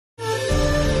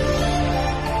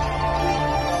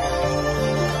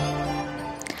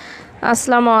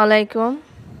আসসালামু আলাইকুম।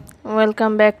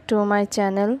 Welcome back to my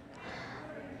channel.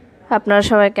 আপনারা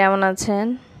সবাই কেমন আছেন?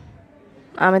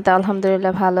 আমি তো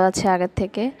আলহামদুলিল্লাহ ভালো আছি আগের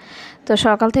থেকে। তো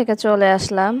সকাল থেকে চলে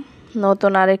আসলাম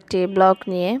নতুন আরেকটি ব্লগ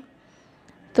নিয়ে।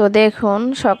 তো দেখুন,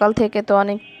 সকাল থেকে তো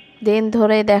অনেক দিন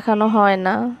ধরেই দেখানো হয়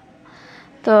না।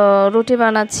 তো রুটি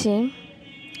বানাচ্ছি,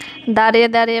 দাঁড়িয়ে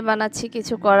দাঁড়িয়ে বানাচ্ছি,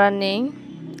 কিছু করার নেই।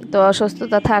 তো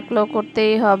অসুস্থতা থাকলেও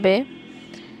করতেই হবে।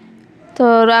 তো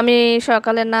আমি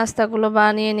সকালের নাস্তাগুলো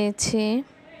বানিয়ে নিচ্ছি,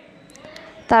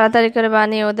 তাড়াতাড়ি করে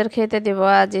বানিয়ে ওদের খেতে দেব।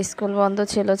 আজ স্কুল বন্ধ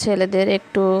ছিল ছেলেদের,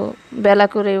 একটু বেলা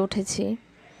করে উঠেছি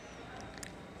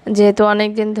যেহেতু অনেক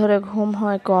দিন ধরে ঘুম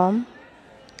হয় কম।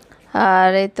 আর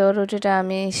এই তো রুটিটা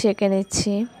আমি সেঁকে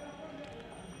নিচ্ছি।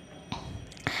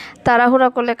 তাড়াহুড়া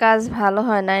করলে কাজ ভালো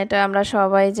হয় না, এটা আমরা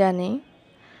সবাই জানি।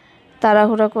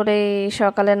 তাড়াহুড়া করেই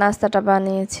সকালে নাস্তাটা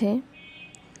বানিয়েছি।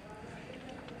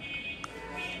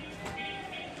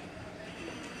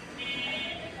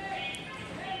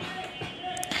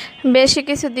 বেশি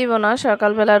কিছু দিব না,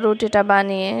 সকালবেলা রুটিটা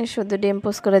বানিয়ে শুধু ডিম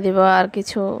পোচ করে দিব, আর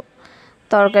কিছু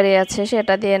তরকারি আছে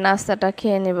সেটা দিয়ে নাস্তাটা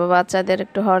খেয়ে নিব। বাচ্চাদের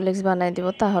একটু হরলিক্স বানাই দিব,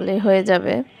 তাহলেই হয়ে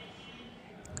যাবে।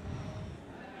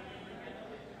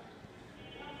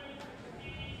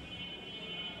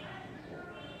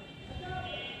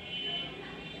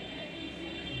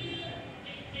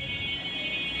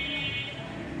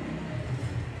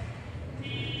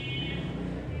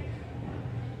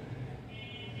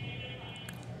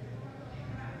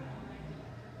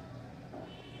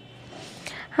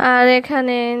 আর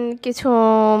এখানে কিছু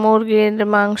মুরগির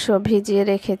মাংস ভিজিয়ে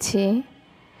রেখেছি,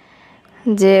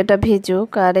 যে এটা ভিজুক।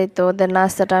 আর এই তো ওদের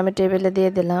নাস্তাটা আমি টেবিলে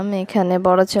দিয়ে দিলাম। এখানে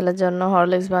বড় ছেলের জন্য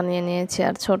হরলিক্স বানিয়ে নিয়েছি,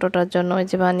 আর ছোটটার জন্য ওই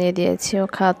যে বানিয়ে দিয়েছি, ও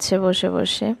খাচ্ছে বসে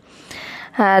বসে।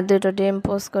 আর দুটো ডিম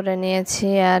পোচ করে নিয়েছি,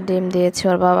 আর ডিম দিয়েছি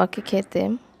ওর বাবাকে খেতে।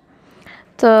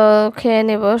 তো খেয়ে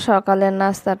নেব সকালের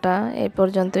নাস্তাটা। এই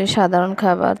পর্যন্তই সাধারণ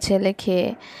খাবার। ছেলে খেয়ে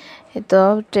এই তো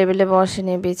টেবিলে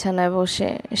বসেনি, বিছানায় বসে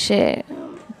সে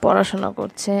পড়াশোনা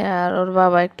করছে, আর ওর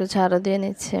বাবা একটু ঝাড়ু দিয়ে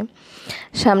নিচ্ছে।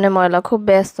 সামনে ময়লা, খুব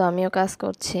ব্যস্ত, আমিও কাজ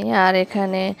করছি। আর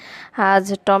এখানে আজ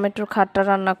টমেটোর খাট্টা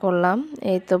রান্না করলাম,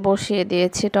 এই তো বসিয়ে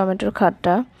দিয়েছি টমেটোর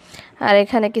খাট্টা। আর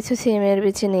এখানে কিছু সিমের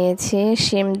বিচি নিয়েছি,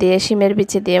 সিমের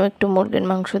বিচি দিয়ে একটু মুরগির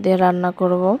মাংস দিয়ে রান্না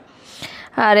করব।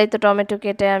 আর এই তো টমেটো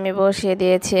কেটে আমি বসিয়ে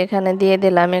দিয়েছি, এখানে দিয়ে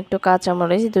দিলাম একটু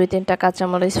কাঁচামরিচ, 2-3টা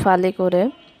কাঁচামরিচ ফালি করে,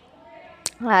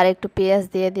 আর একটু পেঁয়াজ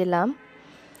দিয়ে দিলাম।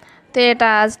 তো এটা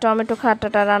আজ টমেটো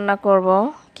খাট্টাটা রান্না করব।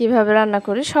 কিভাবে রান্না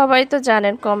করি সবাই তো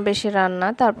জানেন, কম বেশি রান্না,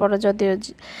 তারপরে যদিও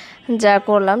যা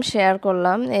করলাম শেয়ার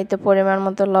করলাম। এই তো পরিমাণ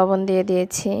মতো লবণ দিয়ে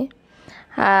দিয়েছি,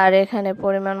 আর এখানে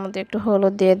পরিমাণ মতো একটু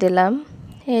হলুদ দিয়ে দিলাম।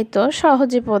 এই তো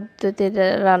সহজে পদ্ধতির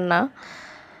রান্না।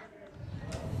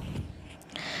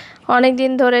 অনেক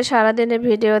দিন ধরে সারাদিনে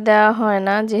ভিডিও দেওয়া হয়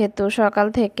না, যেহেতু সকাল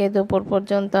থেকে দুপুর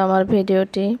পর্যন্ত আমার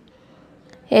ভিডিওটি।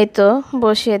 এই তো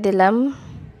বসিয়ে দিলাম।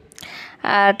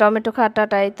 আর টমেটো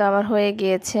খাটাটাই তো আমার হয়ে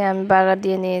গিয়েছে, আমি বাগার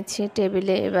দিয়ে নিয়েছি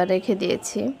টেবিলে, এবার রেখে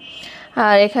দিয়েছি।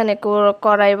 আর এখানে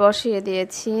কড়াই বসিয়ে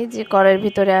দিয়েছি, যে কড়াইয়ের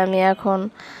ভিতরে আমি এখন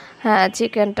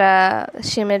চিকেনটা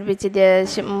শিমের বিচি দিয়ে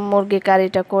মুরগি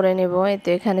কারিটা করে নেব। এই তো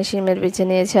এখানে শিমের বিচি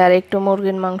নিয়েছি, আর একটু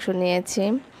মুরগির মাংস নিয়েছি,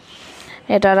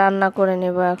 এটা রান্না করে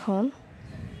নেব এখন।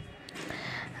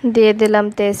 দিয়ে দিলাম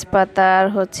তেজপাতা আর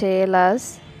এলাচ।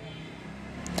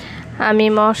 আমি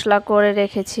মশলা করে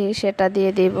রেখেছি সেটা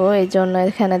দিয়ে দিব, এই জন্য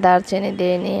এখানে দারচিনি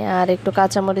দিয়ে নিই, আর একটু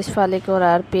কাঁচামরিচ ফালি করে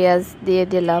আর পেঁয়াজ দিয়ে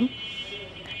দিলাম।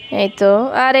 এই তো,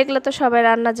 আর এগুলো তো সবাই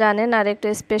রান্না জানেন। আর একটু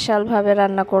স্পেশালভাবে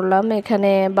রান্না করলাম,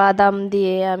 এখানে বাদাম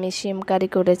দিয়ে আমি শিম কারি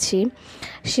করেছি,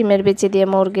 শিমের বিচি দিয়ে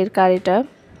মুরগির কারিটা।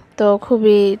 তো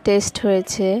খুবই টেস্ট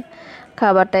হয়েছে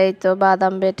খাবারটা। এই তো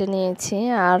বাদাম বেটে নিয়েছি,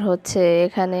 আর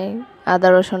এখানে আদা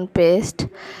রসুন পেস্ট।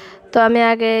 তো আমি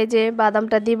আগে যে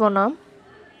বাদামটা দিব না,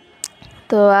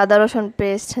 তো আদা রসুন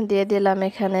পেস্ট দিয়ে দিলাম,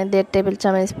 এখানে 1.5 টেবিল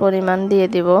চামচ পরিমাণ দিয়ে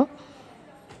দিব।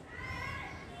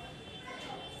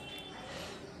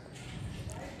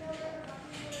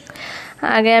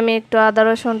 আগে আমি একটু আদা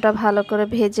রসুনটা ভালো করে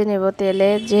ভেজে নেব তেলে,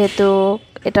 যেহেতু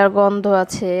এটার গন্ধ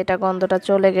আছে, এটা গন্ধটা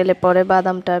চলে গেলে পরে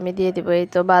বাদামটা আমি দিয়ে দিব। এই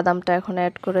তো বাদামটা এখন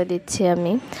অ্যাড করে দিচ্ছি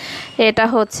আমি। এটা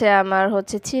আমার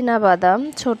চীনা বাদাম,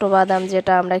 ছোট বাদাম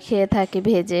যেটা আমরা খেয়ে থাকি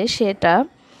ভেজে, সেটা।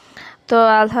 তো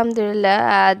আলহামদুলিল্লাহ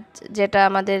আজ যেটা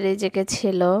আমাদের রিজিকে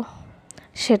ছিল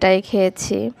সেটাই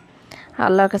খেয়েছি।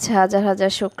 আল্লাহর কাছে হাজার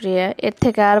হাজার শুকরিয়া। এর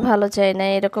থেকে আর ভালো চাই না,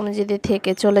 এরকম যদি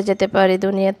থেকে চলে যেতে পারি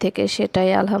দুনিয়া থেকে, সেটাই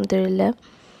আলহামদুলিল্লাহ।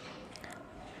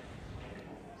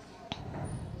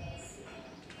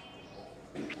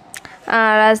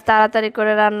 আর আজ তাড়াতাড়ি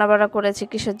করে রান্নাবাড়া করেছি,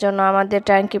 কিসের জন্য? আমাদের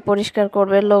ট্যাঙ্কি পরিষ্কার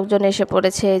করবে, লোকজন এসে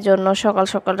পড়েছে, এই জন্য সকাল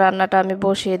সকাল রান্নাটা আমি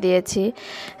বসিয়ে দিয়েছি,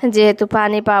 যেহেতু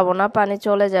পানি পাবো না, পানি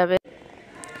চলে যাবে।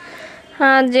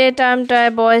 হ্যাঁ, যে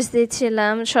টার্মটায় ভয়েস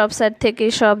দিচ্ছিলাম সব সাইড থেকে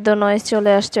শব্দ নয়েজ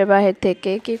চলে আসছে বাহির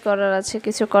থেকে, কি করার আছে,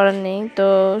 কিছু করার নেই। তো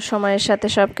সময়ের সাথে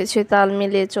সব কিছুই তাল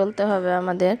মিলিয়ে চলতে হবে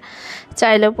আমাদের,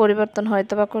 চাইলেও পরিবর্তন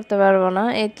হয়তো বা করতে পারবো না।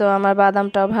 এই তো আমার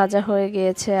বাদামটাও ভাজা হয়ে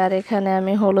গিয়েছে, আর এখানে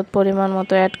আমি হলুদ পরিমাণ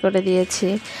মতো অ্যাড করে দিয়েছি।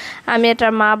 আমি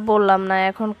এটার মাপ বললাম না,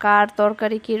 এখন কার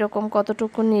তরকারি কীরকম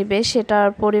কতটুকু নিবে সেটার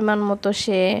পরিমাণ মতো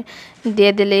সে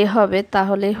দিয়ে দিলেই হবে,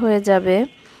 তাহলেই হয়ে যাবে।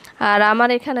 আর আমার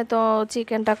এখানে তো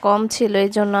চিকেনটা কম ছিল,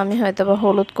 এই জন্য আমি হয়তো বা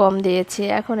হলুদ কম দিয়েছি।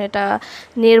 এখন এটা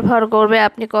নির্ভর করবে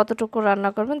আপনি কতটুকু রান্না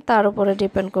করবেন, তার উপরে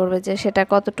ডিপেন্ড করবে যে সেটা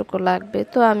কতটুকু লাগবে।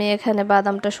 তো আমি এখানে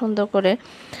বাদামটা সুন্দর করে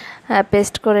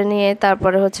পেস্ট করে নিয়ে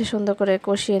তারপরে হচ্ছে সুন্দর করে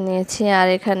কষিয়ে নিয়েছি। আর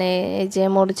এখানে এই যে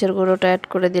মরিচের গুঁড়োটা অ্যাড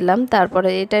করে দিলাম। তারপরে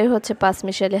এটাই হচ্ছে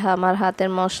পাঁচমিশালি আমার হাতের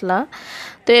মশলা।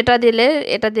 তো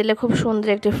এটা দিলে খুব সুন্দর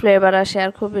একটি ফ্লেভার আসে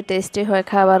আর খুবই টেস্টি হয়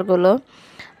খাবারগুলো।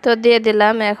 তো দিয়ে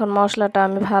দিলাম। এখন মশলাটা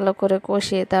আমি ভালো করে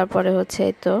কষিয়ে তারপরে হচ্ছে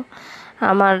এই তো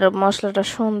আমার মশলাটা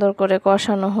সুন্দর করে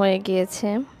কষানো হয়ে গিয়েছে।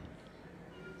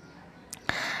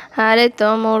 আর এই তো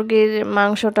মুরগির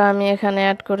মাংসটা আমি এখানে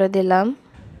অ্যাড করে দিলাম।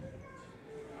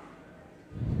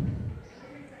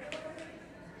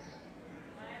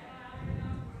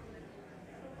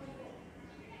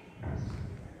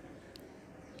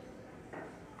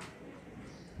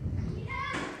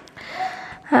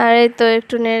 আর এই তো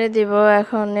একটু নেড়ে দিব,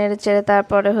 এখন নেড়ে চেড়ে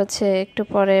তারপরে হচ্ছে একটু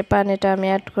পরে পানিটা আমি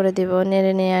অ্যাড করে দিব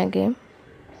নেড়ে নিয়ে আগে।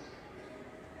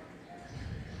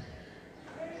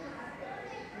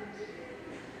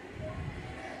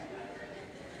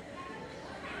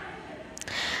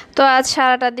 তো আজ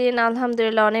সারাটা দিন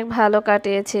আলহামদুলিল্লাহ অনেক ভালো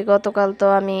কাটিয়েছি। গতকাল তো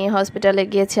আমি হসপিটালে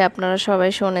গিয়েছি, আপনারা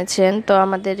সবাই শুনেছেন। তো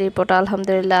আমাদের রিপোর্ট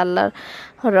আলহামদুলিল্লাহ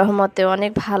আল্লাহর রহমতে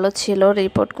অনেক ভালো ছিল,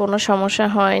 রিপোর্ট কোনো সমস্যা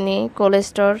হয়নি।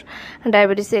 কোলেস্ট্রল,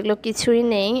 ডায়াবেটিস এগুলো কিছুই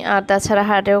নেই। আর তাছাড়া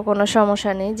হার্টেও কোনো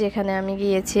সমস্যা নেই। যেখানে আমি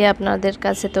গিয়েছি আপনাদের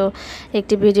কাছে তো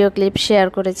একটি ভিডিও ক্লিপ শেয়ার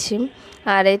করেছি।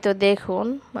 আর এই তো দেখুন,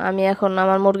 আমি এখন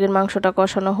আমার মুরগির মাংসটা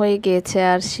কষানো হয়ে গিয়েছে,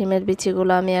 আর শিমের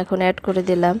বিচিগুলো আমি এখন অ্যাড করে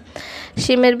দিলাম।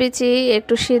 শিমের বিচি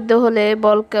একটু সিদ্ধ হলে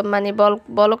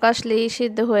বলক আসলেই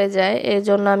সিদ্ধ হয়ে যায়, এর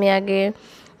জন্য আমি আগে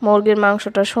মুরগির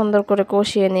মাংসটা সুন্দর করে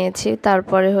কষিয়ে নিয়েছি।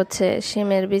 তারপরে হচ্ছে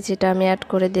শিমের বিচিটা আমি অ্যাড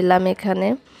করে দিলাম এখানে।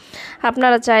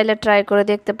 আপনারা চাইলে ট্রাই করে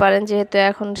দেখতে পারেন, যেহেতু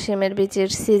এখন শিমের বিচির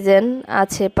সিজন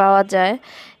আছে, পাওয়া যায়।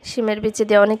 শিমের বিচি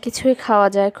দিয়ে অনেক কিছুই খাওয়া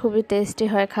যায়, খুবই টেস্টি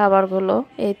হয় খাবারগুলো।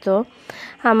 এই তো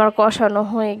আমার কষানো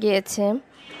হয়ে গিয়েছে।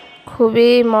 খুবই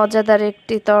মজাদার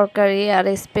একটি তরকারি আর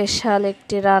স্পেশাল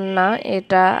একটি রান্না।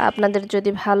 এটা আপনাদের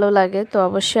যদি ভালো লাগে তো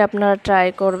অবশ্যই আপনারা ট্রাই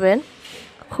করবেন।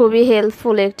 খুবই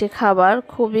হেল্পফুল একটি খাবার,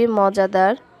 খুবই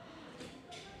মজাদার।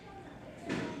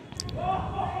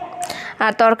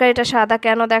 আর তরকারিটা সাদা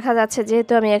কেন দেখা যাচ্ছে,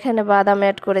 যেহেতু আমি এখানে বাদাম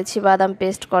অ্যাড করেছি, বাদাম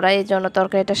পেস্ট করা, এই জন্য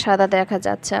তরকারিটা সাদা দেখা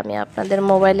যাচ্ছে। আমি আপনাদের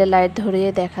মোবাইলে লাইট ধরিয়ে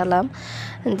দেখালাম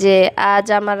যে আজ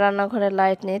আমার রান্নাঘরে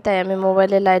লাইট নেই, তাই আমি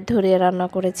মোবাইলে লাইট ধরিয়ে রান্না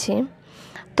করেছি।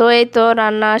 তো এই তো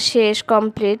রান্না শেষ,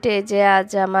 কমপ্লিট। এই যে আজ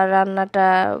আমার রান্নাটা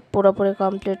পুরোপুরি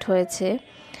কমপ্লিট হয়েছে।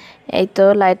 এই তো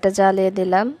লাইটটা জ্বালিয়ে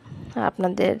দিলাম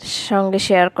আপনাদের সঙ্গে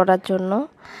শেয়ার করার জন্য।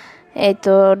 এই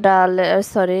তো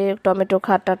টমেটো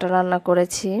খাটাটা রান্না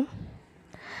করেছি।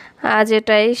 আজ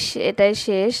এটাই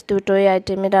শেষ, দুটোই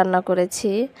আইটেমই রান্না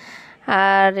করেছি।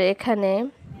 আর এখানে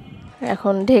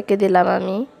এখন ঢেকে দিলাম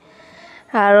আমি।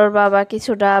 আর ওর বাবা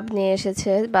কিছু ডাব নিয়ে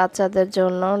এসেছে বাচ্চাদের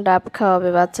জন্য, ডাব খাওয়াবে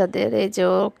বাচ্চাদের। এই যে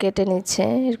ও কেটে নিচ্ছে,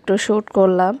 একটু শ্যুট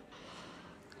করলাম।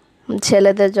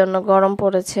 ছেলেদের জন্য গরম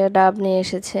পড়েছে, ডাব নিয়ে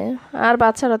এসেছে। আর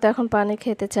বাচ্চারা তো এখন পানি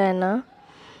খেতে চায় না,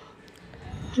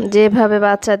 যেভাবে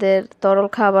বাচ্চাদের তরল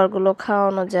খাবারগুলো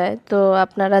খাওয়ানো যায়। তো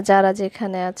আপনারা যারা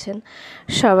যেখানে আছেন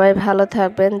সবাই ভালো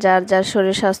থাকবেন, যার যার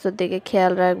শরীর স্বাস্থ্যের দিকে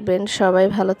খেয়াল রাখবেন। সবাই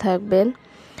ভালো থাকবেন।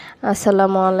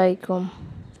 আসসালামু আলাইকুম।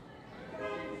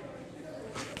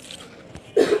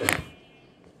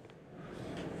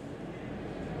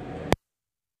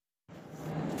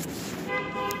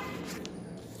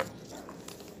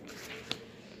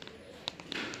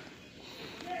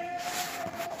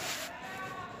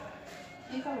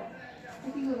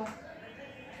 কি করবো?